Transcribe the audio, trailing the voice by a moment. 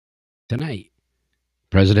Tonight,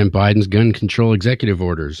 President Biden's gun control executive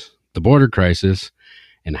orders, the border crisis,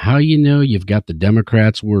 and how you know you've got the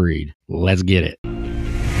Democrats worried. Let's get it.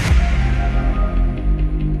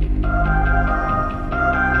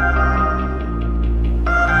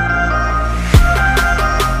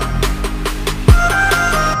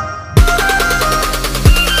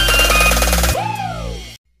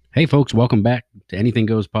 Hey, folks, welcome back to Anything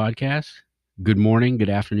Goes Podcast. Good morning, good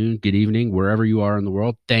afternoon, good evening, wherever you are in the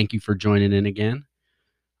world. Thank you for joining in again.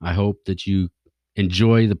 I hope that you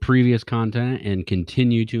enjoy the previous content and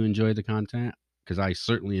continue to enjoy the content, because I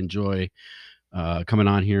certainly enjoy coming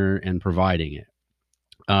on here and providing it.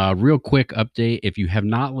 Real quick update. If you have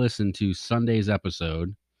not listened to Sunday's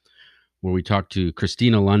episode where we talked to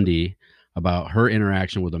Christina Lundy about her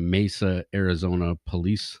interaction with a Mesa, Arizona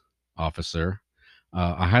police officer,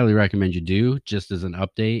 I highly recommend you do. Just as an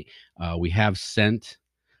update, we have sent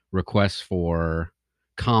requests for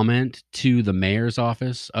comment to the mayor's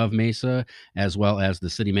office of Mesa, as well as the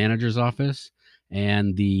city manager's office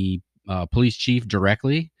and the police chief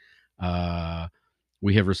directly.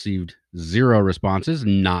 We have received 0 responses,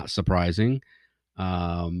 not surprising.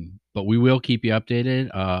 But we will keep you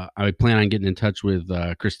updated. I plan on getting in touch with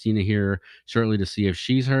Christina here shortly to see if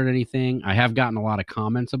she's heard anything. I have gotten a lot of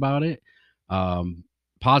comments about it,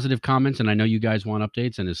 positive comments, and I know you guys want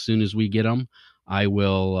updates. And as soon as we get them, I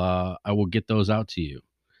will get those out to you.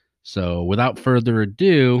 So without further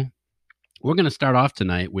ado, we're going to start off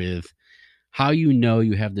tonight with how you know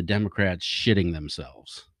you have the Democrats shitting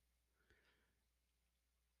themselves.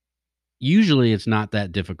 Usually it's not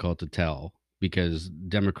that difficult to tell, because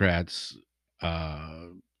Democrats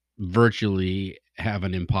virtually have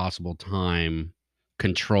an impossible time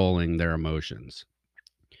controlling their emotions.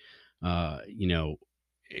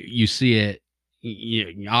 You see it.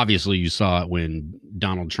 Obviously, you saw it when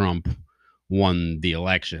Donald Trump won the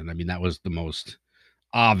election. I mean, that was the most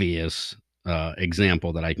obvious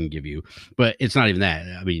example that I can give you. But it's not even that.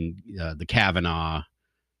 I mean, the Kavanaugh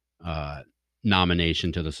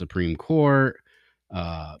nomination to the Supreme Court,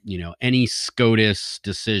 any SCOTUS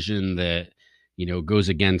decision that, goes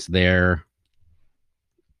against their,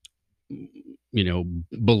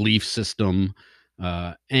 belief system,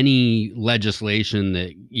 any legislation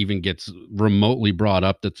that even gets remotely brought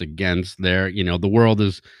up that's against their, the world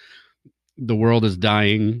is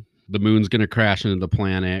dying. The moon's going to crash into the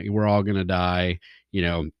planet. We're all going to die,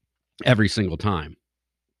 every single time.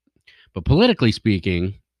 But politically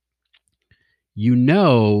speaking,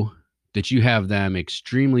 that you have them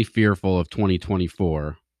extremely fearful of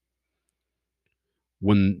 2024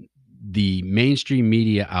 when the mainstream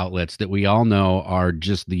media outlets that we all know are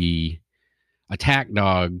just the attack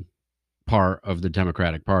dog part of the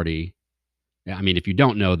Democratic Party. I mean, if you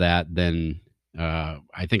don't know that, then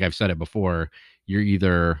I think I've said it before, you're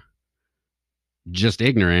either just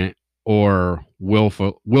ignorant or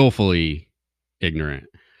willfully ignorant.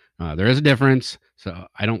 There is a difference. So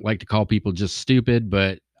I don't like to call people just stupid,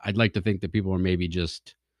 but I'd like to think that people are maybe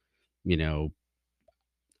just, I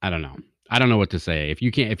don't know. I don't know what to say. If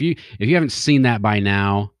you haven't seen that by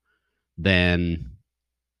now, then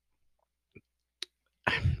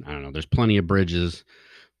I don't know. There's plenty of bridges.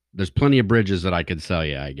 There's plenty of bridges that I could sell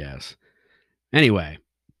you, I guess. Anyway.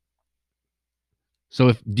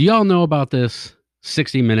 So do y'all know about this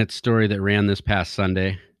 60 Minutes story that ran this past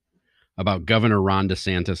Sunday about Governor Ron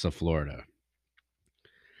DeSantis of Florida?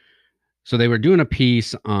 So they were doing a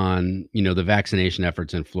piece on, the vaccination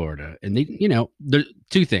efforts in Florida. And they, there are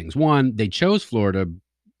 2 things. One, they chose Florida,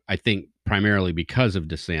 I think, primarily because of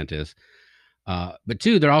DeSantis. But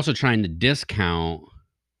 2, they're also trying to discount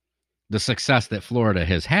the success that Florida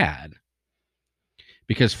has had,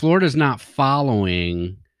 because Florida's not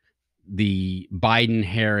following the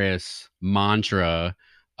Biden-Harris mantra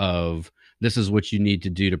of this is what you need to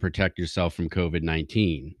do to protect yourself from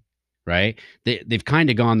COVID-19, right? They've kind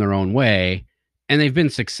of gone their own way, and they've been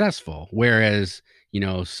successful. Whereas,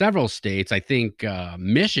 several states, I think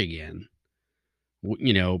Michigan,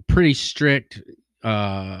 pretty strict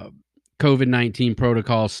COVID-19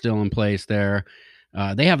 protocols still in place there.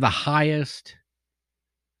 They have the highest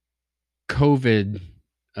COVID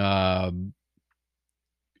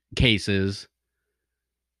cases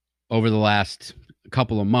over the last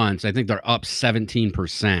couple of months. I think they're up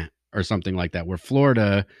 17% or something like that, where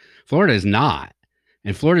Florida is not.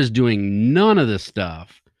 And Florida is doing none of this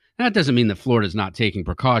stuff. That doesn't mean that Florida is not taking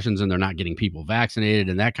precautions and they're not getting people vaccinated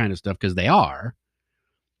and that kind of stuff, because they are.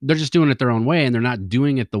 They're just doing it their own way, and they're not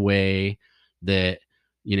doing it the way that,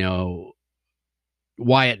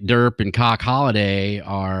 Wyatt Earp and Cock Holiday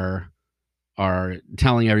are are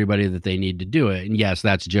telling everybody that they need to do it. And yes,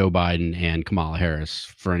 that's Joe Biden and Kamala Harris,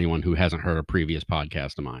 for anyone who hasn't heard a previous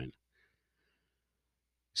podcast of mine.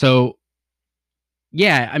 So,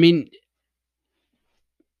 yeah, I mean,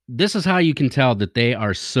 this is how you can tell that they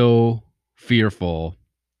are so fearful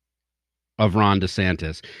of Ron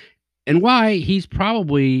DeSantis, and why he's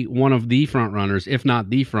probably one of the front runners, if not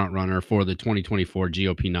the front runner, for the 2024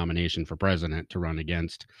 GOP nomination for president to run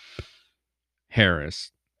against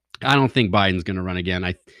Harris. I don't think Biden's going to run again.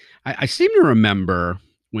 I seem to remember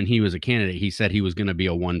when he was a candidate, he said he was going to be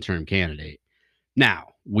a one-term candidate.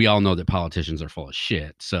 Now, we all know that politicians are full of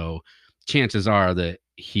shit, so chances are that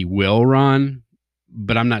he will run,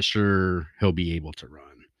 but I'm not sure he'll be able to run.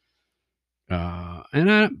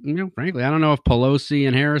 And frankly, I don't know if Pelosi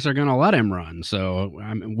and Harris are going to let him run. So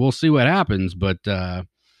we'll see what happens. But so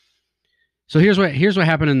here's what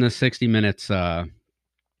happened in the 60 Minutes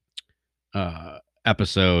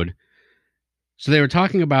episode. So they were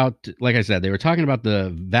talking about, like I said, they were talking about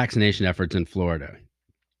the vaccination efforts in Florida.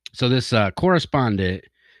 So this correspondent,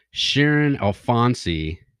 Sharon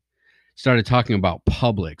Alfonsi, started talking about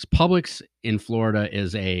Publix. Publix in Florida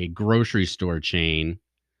is a grocery store chain.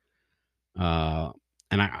 And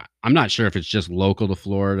I'm not sure if it's just local to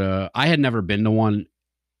Florida. I had never been to one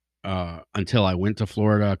until I went to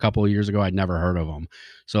Florida a couple of years ago. I'd never heard of them.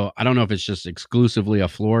 So I don't know if it's just exclusively a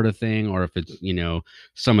Florida thing or if it's,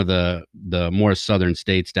 some of the more southern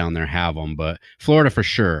states down there have them, but Florida for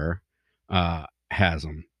sure has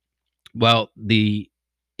them. Well, the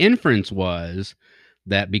inference was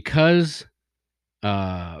that because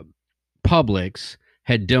Publix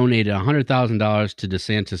had donated $100,000 to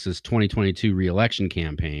DeSantis's 2022 reelection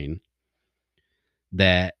campaign,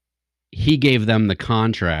 that he gave them the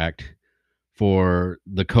contract for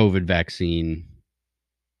the COVID vaccine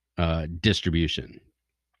distribution.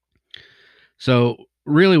 So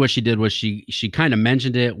really what she did was she kind of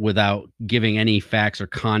mentioned it without giving any facts or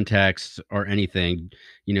context or anything.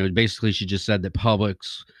 Basically she just said that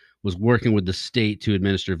Publix was working with the state to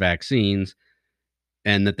administer vaccines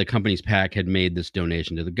and that the company's PAC had made this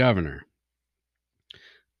donation to the governor.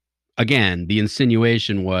 Again, the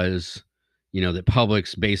insinuation was, that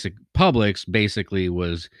Publix basically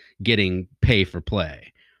was getting pay for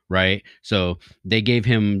play, right? So they gave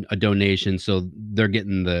him a donation, so they're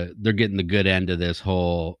getting the good end of this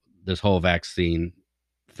whole vaccine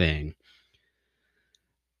thing.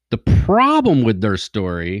 The problem with their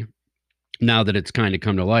story, now that it's kind of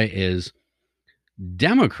come to light, is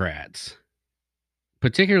Democrats,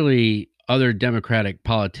 particularly other Democratic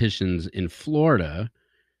politicians in Florida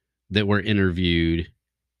that were interviewed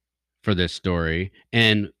for this story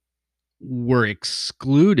and were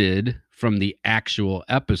excluded from the actual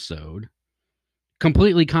episode,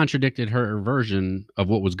 completely contradicted her version of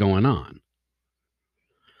what was going on.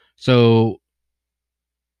 So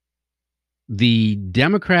the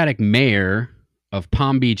Democratic mayor of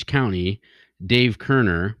Palm Beach County, Dave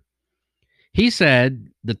Kerner, he said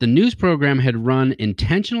that the news program had run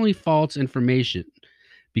intentionally false information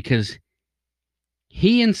because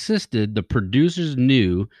he insisted the producers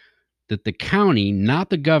knew that the county, not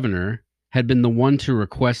the governor, had been the one to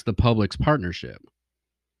request the Publix partnership.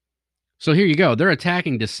 So here you go. They're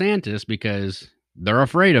attacking DeSantis because they're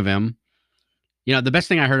afraid of him. The best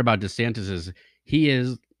thing I heard about DeSantis is he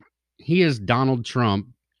is Donald Trump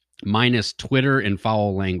minus Twitter and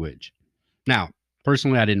foul language. Now,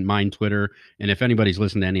 personally, I didn't mind Twitter. And if anybody's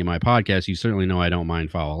listened to any of my podcasts, you certainly know I don't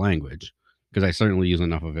mind foul language because I certainly use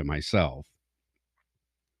enough of it myself.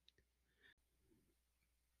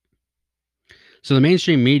 So the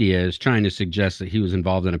mainstream media is trying to suggest that he was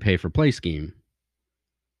involved in a pay-for-play scheme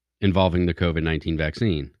involving the COVID-19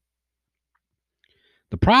 vaccine.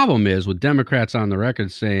 The problem is with Democrats on the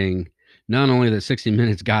record saying not only that 60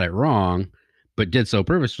 Minutes got it wrong, but did so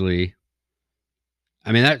purposefully.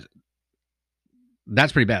 I mean,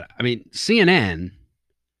 that's pretty bad. I mean, CNN,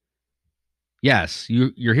 yes,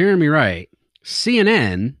 you're hearing me right.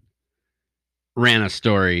 CNN ran a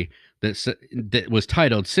story that was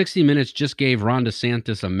titled 60 Minutes just gave Ron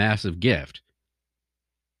DeSantis a massive gift.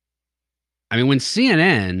 I mean, when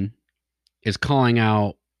CNN is calling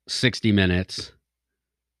out 60 Minutes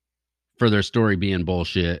for their story being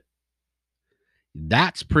bullshit,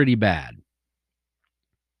 that's pretty bad.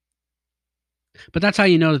 But that's how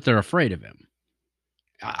you know that they're afraid of him.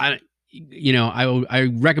 I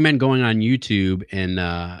recommend going on YouTube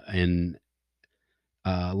and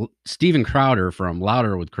Steven Crowder from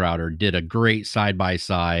Louder with Crowder did a great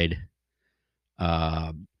side-by-side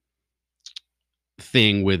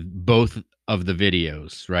thing with both of the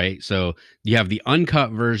videos, right? So you have the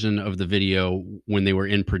uncut version of the video when they were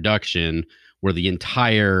in production, where the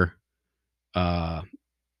entire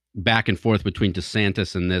back and forth between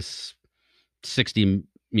DeSantis and this 60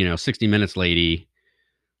 Minutes lady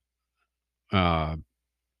were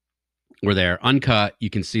there uncut. You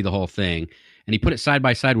can see the whole thing. And he put it side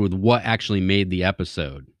by side with what actually made the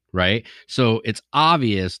episode, right? So it's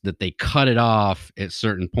obvious that they cut it off at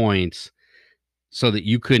certain points so that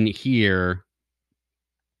you couldn't hear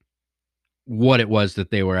what it was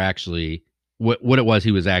that they were actually what it was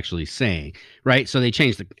he was actually saying, right? So they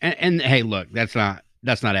changed and hey, look, that's not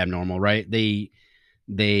abnormal, right? They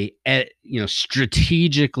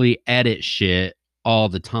strategically edit shit all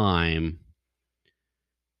the time.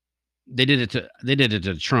 They did it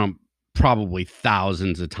to Trump probably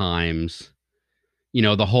thousands of times.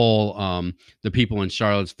 The whole the people in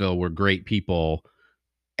Charlottesville were great people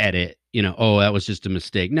edit, oh, that was just a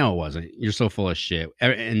mistake. No, it wasn't. You're so full of shit.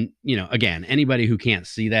 And again, anybody who can't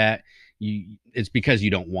see that, it's because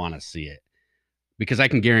you don't want to see it. Because I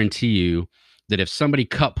can guarantee you that if somebody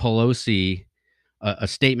cut Pelosi, a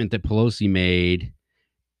statement that Pelosi made,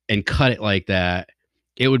 and cut it like that,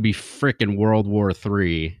 it would be frickin' World War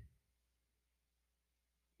III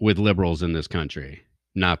with liberals in this country.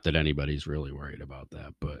 Not that anybody's really worried about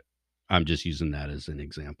that, but I'm just using that as an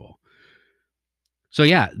example. So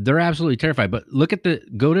yeah, they're absolutely terrified. But look at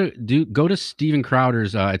go to Steven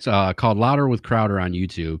Crowder's. It's called Louder with Crowder on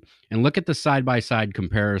YouTube, and look at the side by side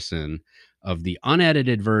comparison of the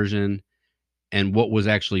unedited version and what was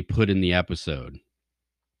actually put in the episode.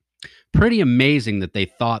 Pretty amazing that they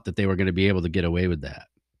thought that they were going to be able to get away with that.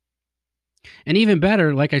 And even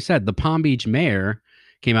better, like I said, the Palm Beach mayor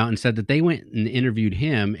came out and said that they went and interviewed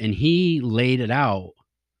him, and he laid it out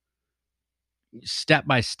step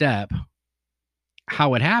by step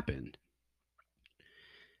how it happened.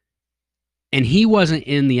 And he wasn't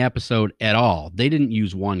in the episode at all. They didn't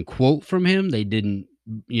use one quote from him. They didn't,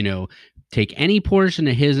 take any portion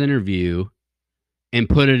of his interview and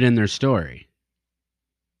put it in their story.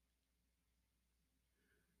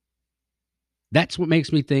 That's what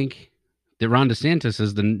makes me think that Ron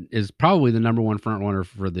DeSantis is probably the number one front runner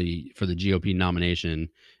for the GOP nomination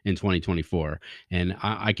in 2024. And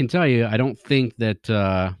I can tell you, I don't think that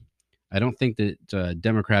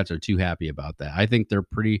Democrats are too happy about that. I think they're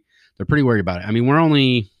pretty worried about it. I mean, we're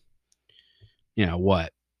only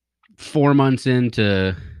 4 months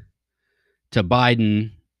into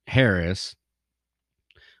Biden Harris,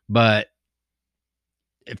 but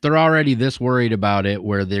if they're already this worried about it,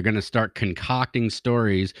 where they're going to start concocting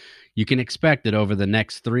stories, you can expect that over the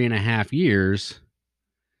next 3.5 years,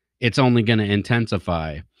 it's only going to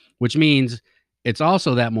intensify, which means it's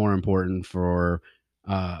also that more important for,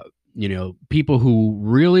 people who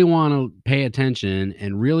really want to pay attention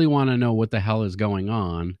and really want to know what the hell is going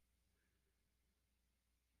on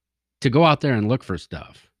to go out there and look for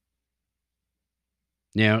stuff.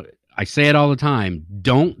 I say it all the time.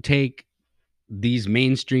 Don't take these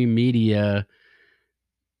mainstream media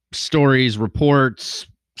stories, reports,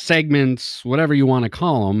 segments, whatever you want to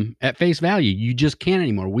call them, at face value. You just can't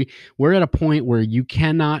anymore. We're at a point where you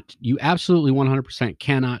absolutely 100%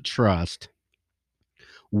 cannot trust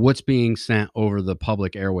what's being sent over the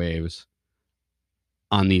public airwaves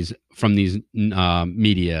from these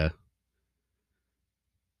media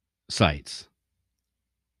sites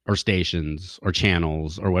or stations or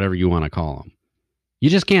channels or whatever you want to call them. You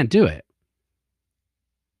just can't do it.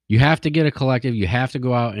 You have to get a collective. You have to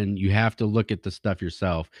go out and you have to look at the stuff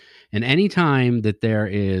yourself. And anytime that there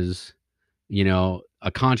is,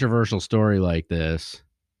 a controversial story like this,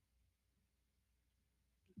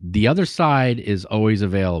 the other side is always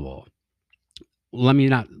available. Let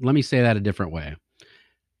me say that a different way.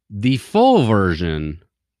 The full version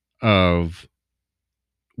of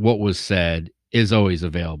what was said is always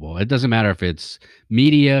available. It doesn't matter if it's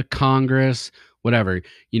media, Congress, whatever,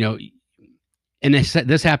 and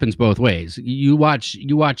this happens both ways. You watch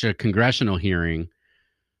a congressional hearing,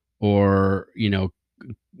 or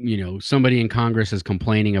somebody in Congress is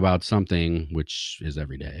complaining about something, which is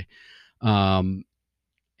every day,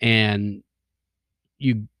 and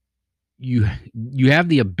you have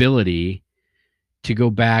the ability to go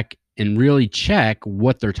back and really check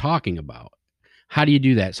what they're talking about. How do you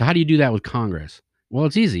do that? So how do you do that with Congress? Well,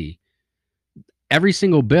 it's easy. Every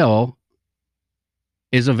single bill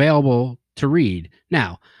is available to read.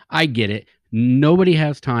 Now, I get it. Nobody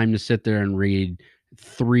has time to sit there and read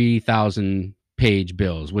 3,000 page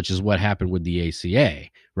bills, which is what happened with the ACA,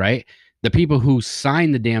 right? The people who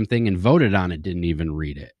signed the damn thing and voted on it didn't even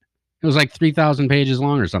read it. It was like 3,000 pages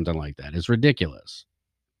long or something like that. It's ridiculous.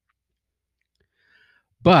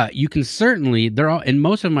 But you can certainly, and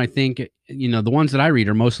most of them, I think, the ones that I read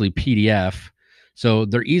are mostly PDF. So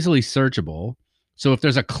they're easily searchable. So if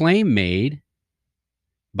there's a claim made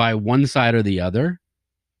by one side or the other,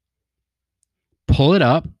 pull it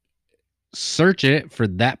up, search it for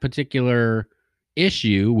that particular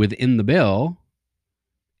issue within the bill,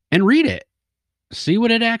 and read it. See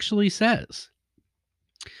what it actually says.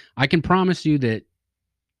 I can promise you that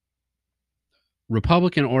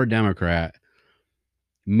Republican or Democrat,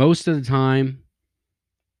 most of the time,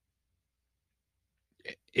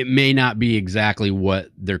 it may not be exactly what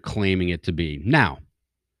they're claiming it to be. Now,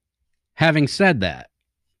 having said that,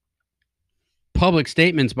 public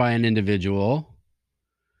statements by an individual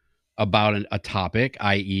about a topic,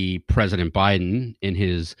 i.e., President Biden in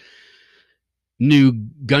his new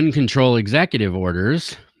gun control executive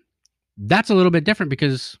orders, that's a little bit different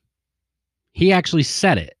because he actually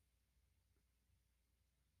said it.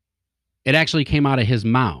 It actually came out of his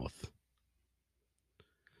mouth.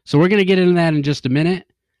 So we're going to get into that in just a minute.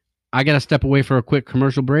 I got to step away for a quick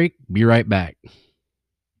commercial break. Be right back.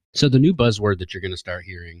 So the new buzzword that you're going to start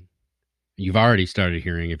hearing, you've already started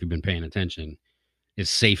hearing if you've been paying attention, is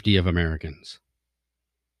safety of Americans.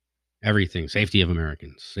 Everything, safety of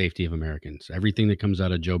Americans, safety of Americans. Everything that comes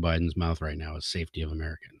out of Joe Biden's mouth right now is safety of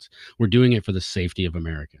Americans. We're doing it for the safety of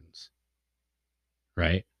Americans,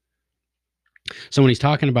 right? So when he's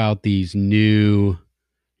talking about these new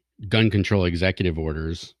gun control executive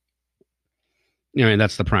orders, and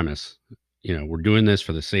that's the premise. We're doing this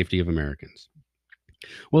for the safety of Americans.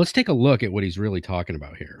 Well, let's take a look at what he's really talking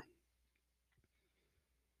about here.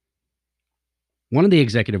 One of the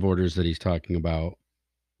executive orders that he's talking about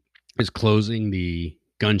is closing the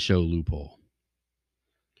gun show loophole.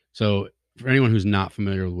 So for anyone who's not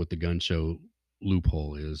familiar with what the gun show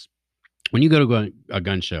loophole is, when you go to a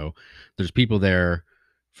gun show, there's people there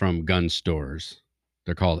from gun stores.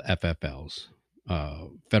 They're called FFLs,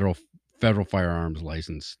 federal firearms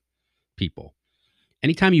license people.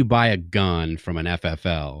 Anytime you buy a gun from an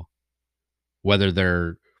FFL, whether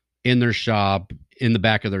they're in their shop, in the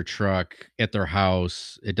back of their truck, at their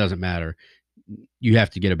house, it doesn't matter. You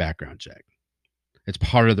have to get a background check. It's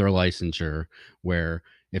part of their licensure where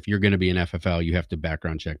if you're going to be an FFL, you have to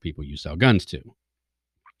background check people you sell guns to.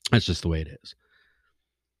 That's just the way it is.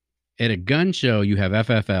 At a gun show, you have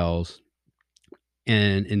FFLs,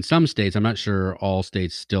 and in some states, I'm not sure all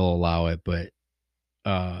states still allow it, but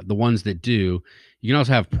the ones that do, you can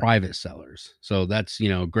also have private sellers. So that's,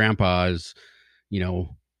 grandpa's,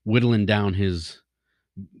 whittling down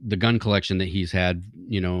the gun collection that he's had,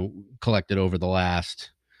 collected over the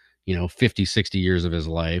last, 50, 60 years of his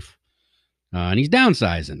life. And he's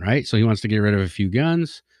downsizing, right? So he wants to get rid of a few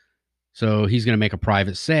guns. So he's going to make a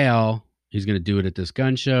private sale. He's going to do it at this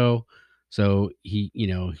gun show. So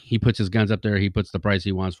he puts his guns up there. He puts the price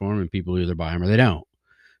he wants for them, and people either buy them or they don't.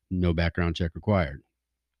 No background check required.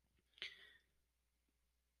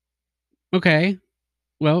 Okay.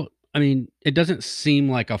 Well, it doesn't seem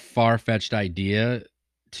like a far-fetched idea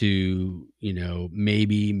to,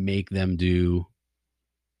 maybe make them do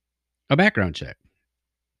a background check.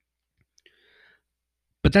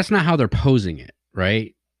 But that's not how they're posing it,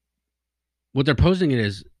 right? What they're posing it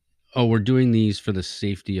is, oh, we're doing these for the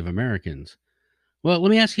safety of Americans. Well,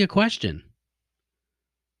 let me ask you a question.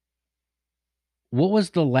 What was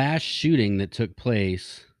the last shooting that took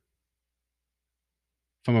place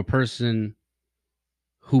from a person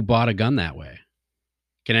who bought a gun that way?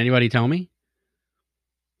 Can anybody tell me?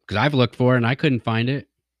 Because I've looked for it and I couldn't find it.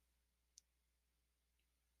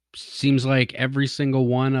 Seems like every single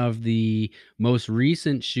one of the most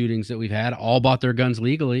recent shootings that we've had all bought their guns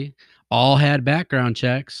legally, all had background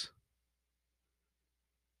checks.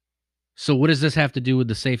 So what does this have to do with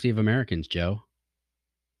the safety of Americans, Joe?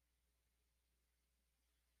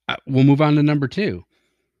 We'll move on to number 2.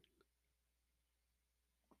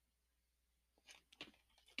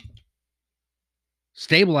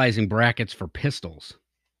 Stabilizing brackets for pistols.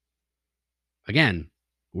 Again,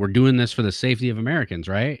 we're doing this for the safety of Americans,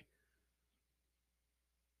 right?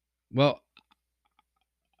 Well,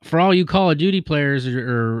 for all you Call of Duty players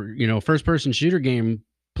or first-person shooter game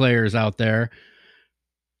players out there,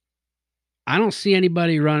 I don't see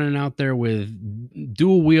anybody running out there with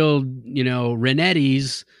dual wield,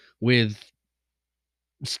 Renettis with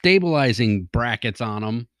stabilizing brackets on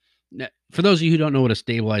them. For those of you who don't know what a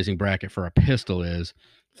stabilizing bracket for a pistol is,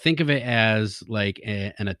 think of it as like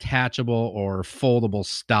an attachable or foldable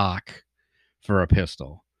stock for a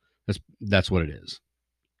pistol. That's what it is.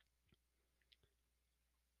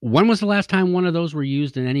 When was the last time one of those were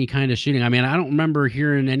used in any kind of shooting? I don't remember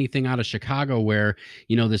hearing anything out of Chicago where,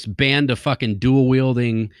 this band of fucking dual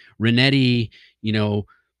wielding Renetti,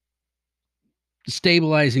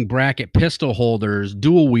 stabilizing bracket pistol holders,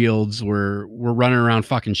 dual wields were running around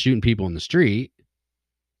fucking shooting people in the street.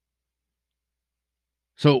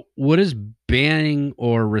 So what does banning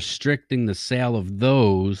or restricting the sale of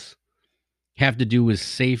those have to do with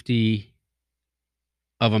safety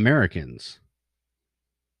of Americans?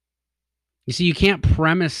 You see, you can't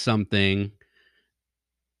premise something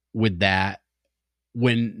with that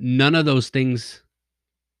when none of those things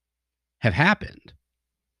have happened.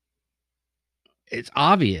 It's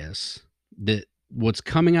obvious that what's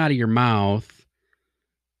coming out of your mouth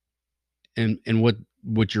and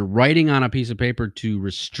what you're writing on a piece of paper to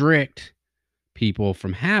restrict people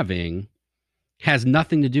from having has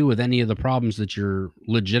nothing to do with any of the problems that you're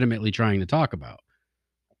legitimately trying to talk about.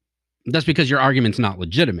 That's because your argument's not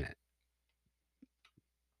legitimate.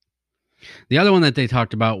 The other one that they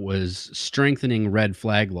talked about was strengthening red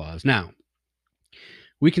flag laws. Now,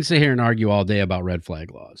 we can sit here and argue all day about red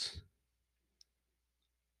flag laws.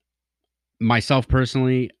 Myself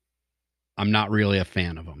personally, I'm not really a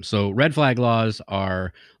fan of them. So, red flag laws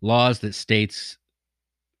are laws that states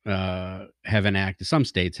have enacted, some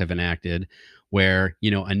states have enacted, where, you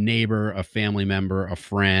know, a neighbor, a family member, a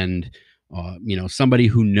friend, you know, somebody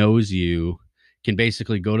who knows you can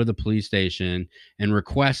basically go to the police station and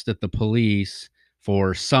request that the police,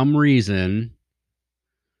 for some reason,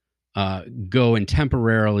 go and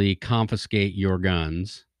temporarily confiscate your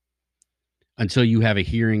guns until you have a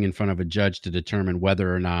hearing in front of a judge to determine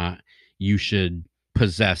whether or not you should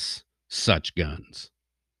possess such guns.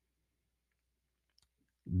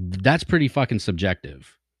 That's pretty fucking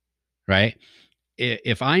subjective, right?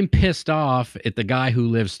 If I'm pissed off at the guy who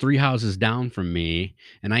lives 3 houses down from me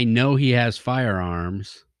and I know he has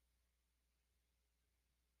firearms,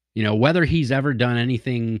 you know, whether he's ever done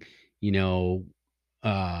anything, you know,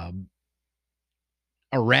 uh,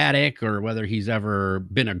 erratic, or whether he's ever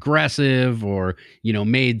been aggressive or, you know,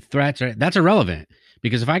 made threats, that's irrelevant.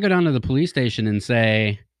 Because if I go down to the police station and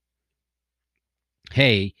say,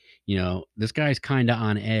 hey, you know, this guy's kind of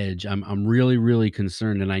on edge. I'm really, really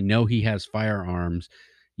concerned, and I know he has firearms.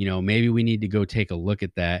 You know, maybe we need to go take a look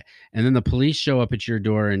at that. And then the police show up at your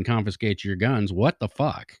door and confiscate your guns. What the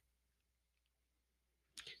fuck?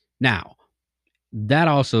 Now, that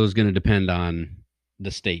also is going to depend on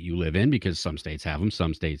the state you live in, because some states have them,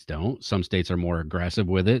 some states don't. Some states are more aggressive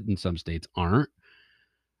with it, and some states aren't.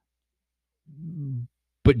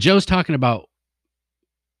 But Joe's talking about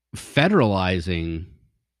federalizing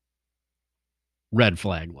red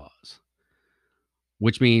flag laws,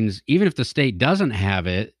 which means even if the state doesn't have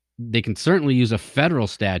it, they can certainly use a federal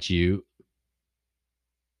statute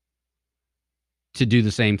to do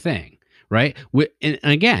the same thing, right? And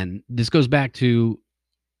again, this goes back to,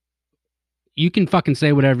 you can fucking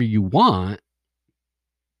say whatever you want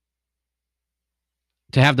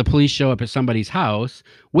to have the police show up at somebody's house,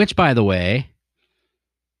 which, by the way,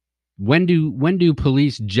 when do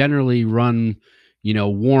police generally run, you know,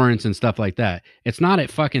 warrants and stuff like that? It's not at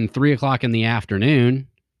fucking 3:00 in the afternoon.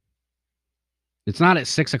 It's not at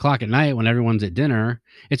 6:00 at night when everyone's at dinner.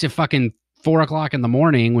 It's at fucking 4:00 in the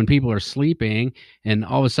morning when people are sleeping, and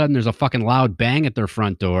all of a sudden there's a fucking loud bang at their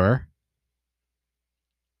front door.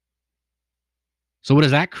 So what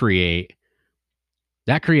does that create?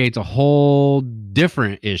 That creates a whole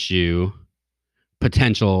different issue,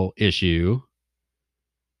 potential issue.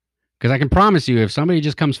 Because I can promise you, if somebody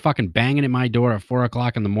just comes fucking banging at my door at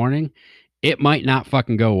 4:00 in the morning, it might not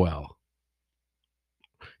fucking go well.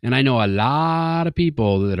 And I know a lot of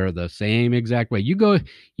people that are the same exact way.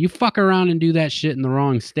 You fuck around and do that shit in the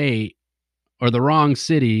wrong state or the wrong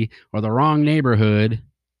city or the wrong neighborhood,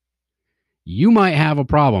 you might have a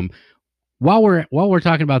problem. While we're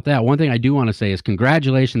talking about that, one thing I do want to say is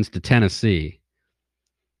congratulations to Tennessee.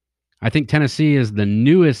 I think Tennessee is the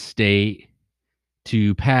newest state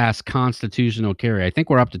to pass constitutional carry. I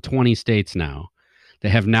think we're up to 20 states now that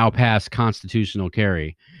have now passed constitutional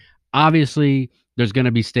carry. Obviously, there's going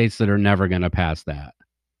to be states that are never going to pass that,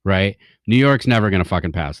 right? New York's never going to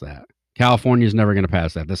fucking pass that. California's never going to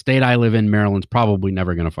pass that. The state I live in, Maryland's probably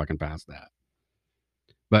never going to fucking pass that.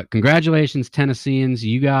 But congratulations, Tennesseans.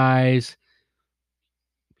 You guys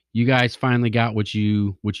finally got what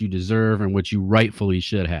you deserve and what you rightfully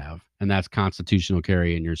should have, and that's constitutional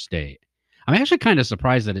carry in your state. I'm actually kind of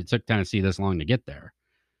surprised that it took Tennessee this long to get there.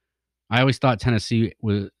 I always thought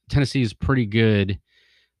Tennessee's pretty good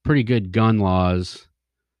gun laws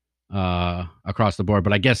across the board,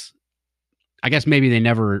 but I guess maybe they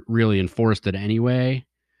never really enforced it anyway,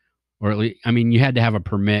 or at least, I mean, you had to have a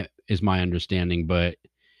permit, is my understanding, but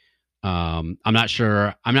I'm not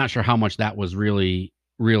sure how much that was really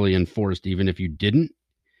enforced, even if you didn't.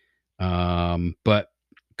 But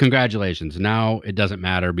congratulations. Now it doesn't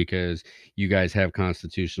matter because you guys have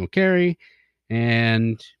constitutional carry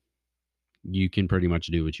and you can pretty much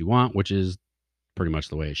do what you want, which is pretty much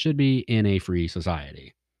the way it should be in a free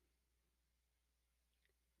society.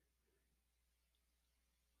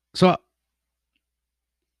 So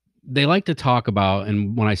they like to talk about,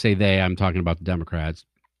 and when I say they, I'm talking about the Democrats,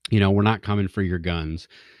 we're not coming for your guns.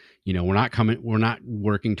 We're not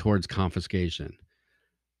working towards confiscation.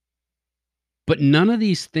 But none of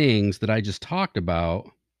these things that I just talked about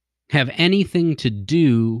have anything to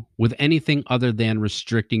do with anything other than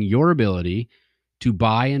restricting your ability to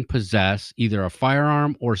buy and possess either a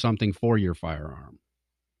firearm or something for your firearm.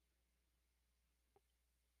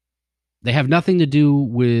 They have nothing to do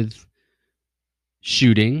with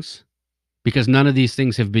shootings, because none of these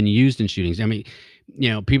things have been used in shootings. I mean,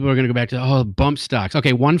 people are going to go back to, bump stocks.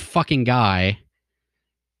 Okay, one fucking guy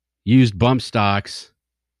used bump stocks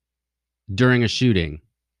during a shooting.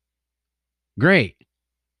 Great.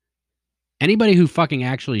 Anybody who fucking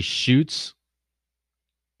actually shoots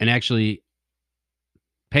and actually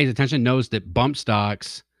pays attention knows that bump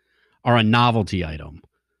stocks are a novelty item.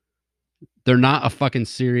 They're not a fucking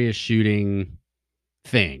serious shooting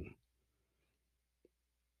thing.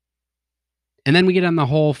 And then we get on the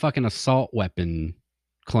whole fucking assault weapon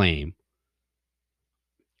claim.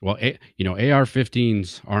 Well,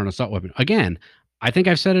 AR-15s are an assault weapon. Again, I think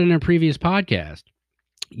I've said it in a previous podcast.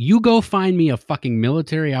 You go find me a fucking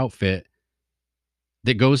military outfit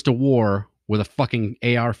that goes to war with a fucking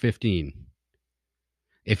AR-15.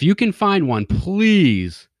 If you can find one,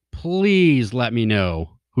 please let me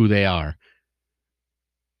know who they are.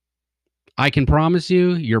 I can promise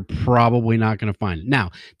you're probably not going to find it. Now,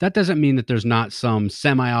 that doesn't mean that there's not some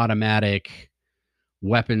semi-automatic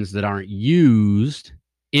weapons that aren't used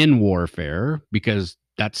in warfare, because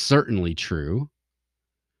that's certainly true.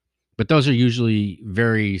 But those are usually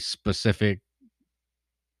very specific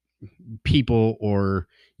people or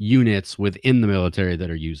units within the military that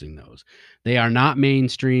are using those. They are not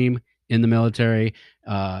mainstream in the military.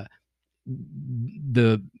 An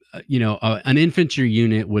infantry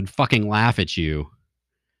unit would fucking laugh at you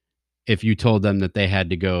if you told them that they had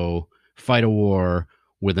to go fight a war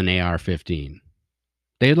with an AR-15.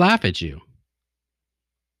 They'd laugh at you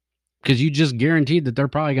because you just guaranteed that they're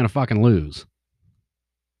probably going to fucking lose.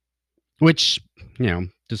 Which,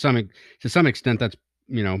 to some extent, that's,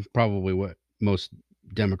 probably what most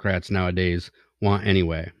Democrats nowadays want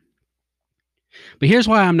anyway. But here's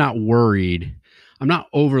why I'm not worried. I'm not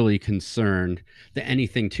overly concerned that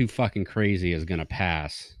anything too fucking crazy is going to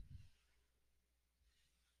pass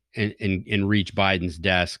and reach Biden's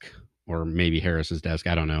desk, or maybe Harris's desk.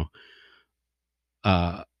 I don't know.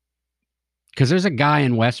 Because there's a guy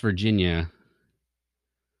in West Virginia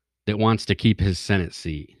that wants to keep his Senate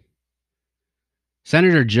seat.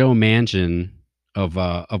 Senator Joe Manchin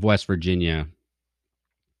of West Virginia.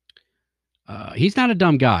 He's not a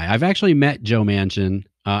dumb guy. I've actually met Joe Manchin.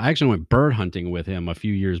 I actually went bird hunting with him a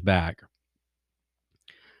few years back.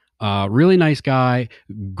 Really nice guy.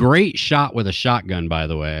 Great shot with a shotgun, by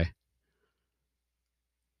the way.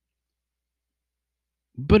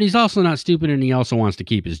 But he's also not stupid, and he also wants to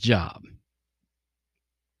keep his job.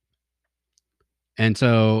 And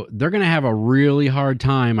so they're going to have a really hard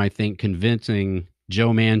time, I think, convincing Joe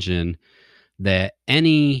Manchin that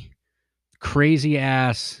any crazy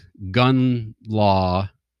ass gun law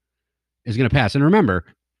is going to pass. And remember,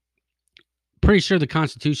 pretty sure the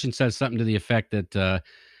Constitution says something to the effect that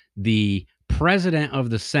the president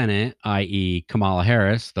of the Senate, i.e. Kamala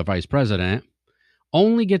Harris, the vice president,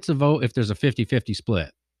 only gets a vote if there's a 50-50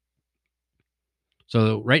 split.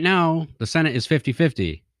 So right now, the Senate is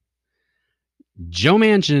 50-50. Joe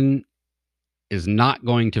Manchin is not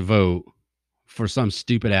going to vote for some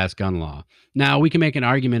stupid ass gun law. Now, we can make an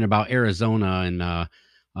argument about Arizona and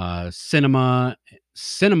Sinema.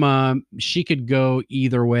 She could go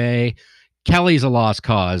either way. Kelly's a lost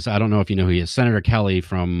cause. I don't know if you know who he is. Senator Kelly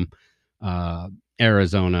from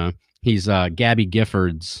Arizona. He's Gabby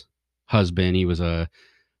Gifford's husband. He was an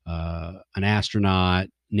astronaut,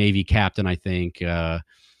 Navy captain, I think.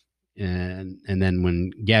 And then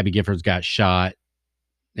when Gabby Giffords got shot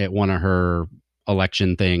at one of her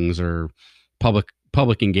election things or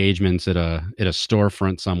public engagements at a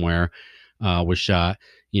storefront somewhere, was shot,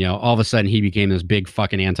 all of a sudden he became this big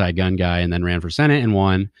fucking anti-gun guy and then ran for Senate and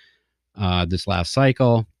won this last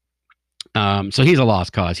cycle. So he's a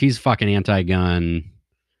lost cause. He's fucking anti-gun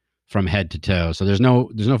from head to toe. So there's no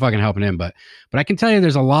fucking helping him. But I can tell you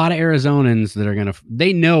there's a lot of Arizonans that are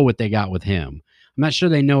they know what they got with him. I'm not sure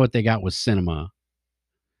they know what they got with Sinema.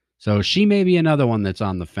 So she may be another one that's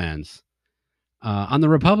on the fence. On the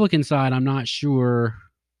Republican side, I'm not sure.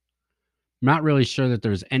 I'm not really sure that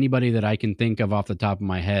there's anybody that I can think of off the top of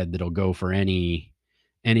my head that'll go for any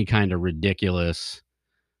kind of ridiculous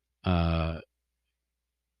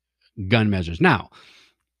gun measures. Now,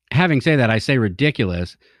 having said that, I say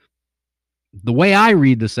ridiculous. The way I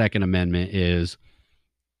read the Second Amendment is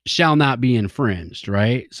shall not be infringed,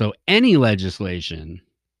 right? So any legislation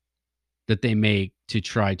that they make to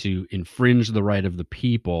try to infringe the right of the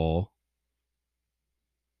people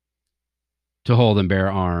to hold and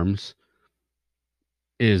bear arms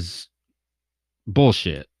is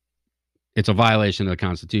bullshit. It's a violation of the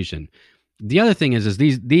Constitution. The other thing is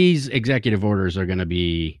these executive orders are going to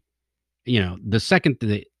be, the second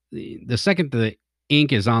the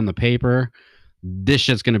ink is on the paper, this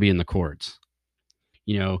shit's going to be in the courts.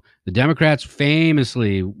 The Democrats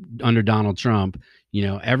famously under Donald Trump,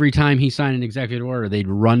 every time he signed an executive order, they'd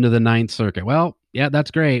run to the Ninth Circuit. Well, yeah,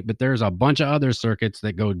 that's great, but there's a bunch of other circuits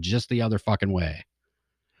that go just the other fucking way.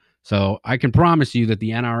 So I can promise you that the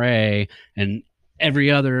NRA and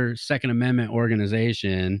every other Second Amendment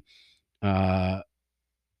organization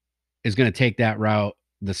is going to take that route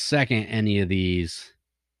the second any of these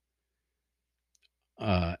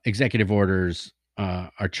executive orders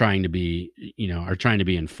are trying to be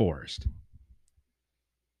enforced.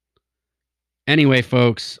 Anyway,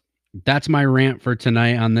 folks, that's my rant for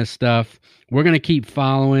tonight on this stuff. We're going to keep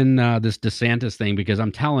following this DeSantis thing because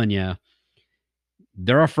I'm telling you,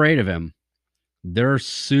 they're afraid of him. They're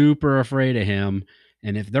super afraid of him.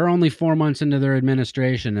 And if they're only 4 months into their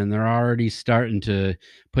administration and they're already starting to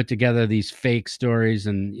put together these fake stories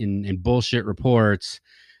and bullshit reports,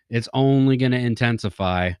 it's only going to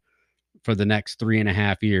intensify for the next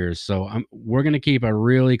 3.5 years. So we're going to keep a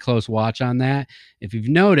really close watch on that. If you've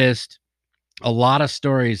noticed, a lot of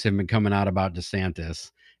stories have been coming out about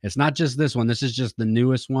DeSantis. It's not just this one. This is just the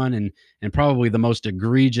newest one and probably the most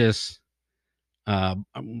egregious.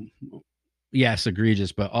 Yes,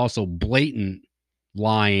 egregious, but also blatant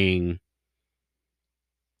lying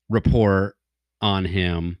report on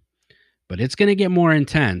him. But it's going to get more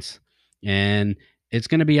intense, and it's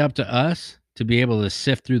going to be up to us to be able to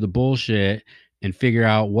sift through the bullshit and figure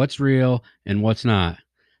out what's real and what's not.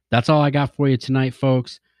 That's all I got for you tonight,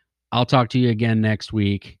 folks. I'll talk to you again next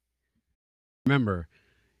week. Remember,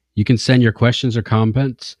 you can send your questions or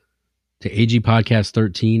comments to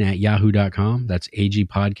agpodcast13@yahoo.com. That's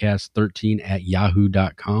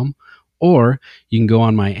agpodcast13@yahoo.com. Or you can go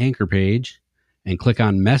on my Anchor page and click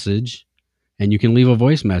on message, and you can leave a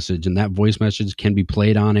voice message, and that voice message can be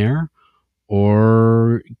played on air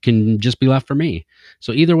or can just be left for me.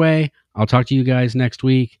 So either way, I'll talk to you guys next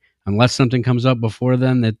week, unless something comes up before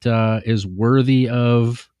then that is worthy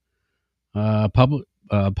of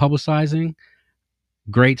publicizing.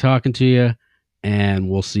 Great talking to you, and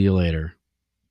we'll see you later.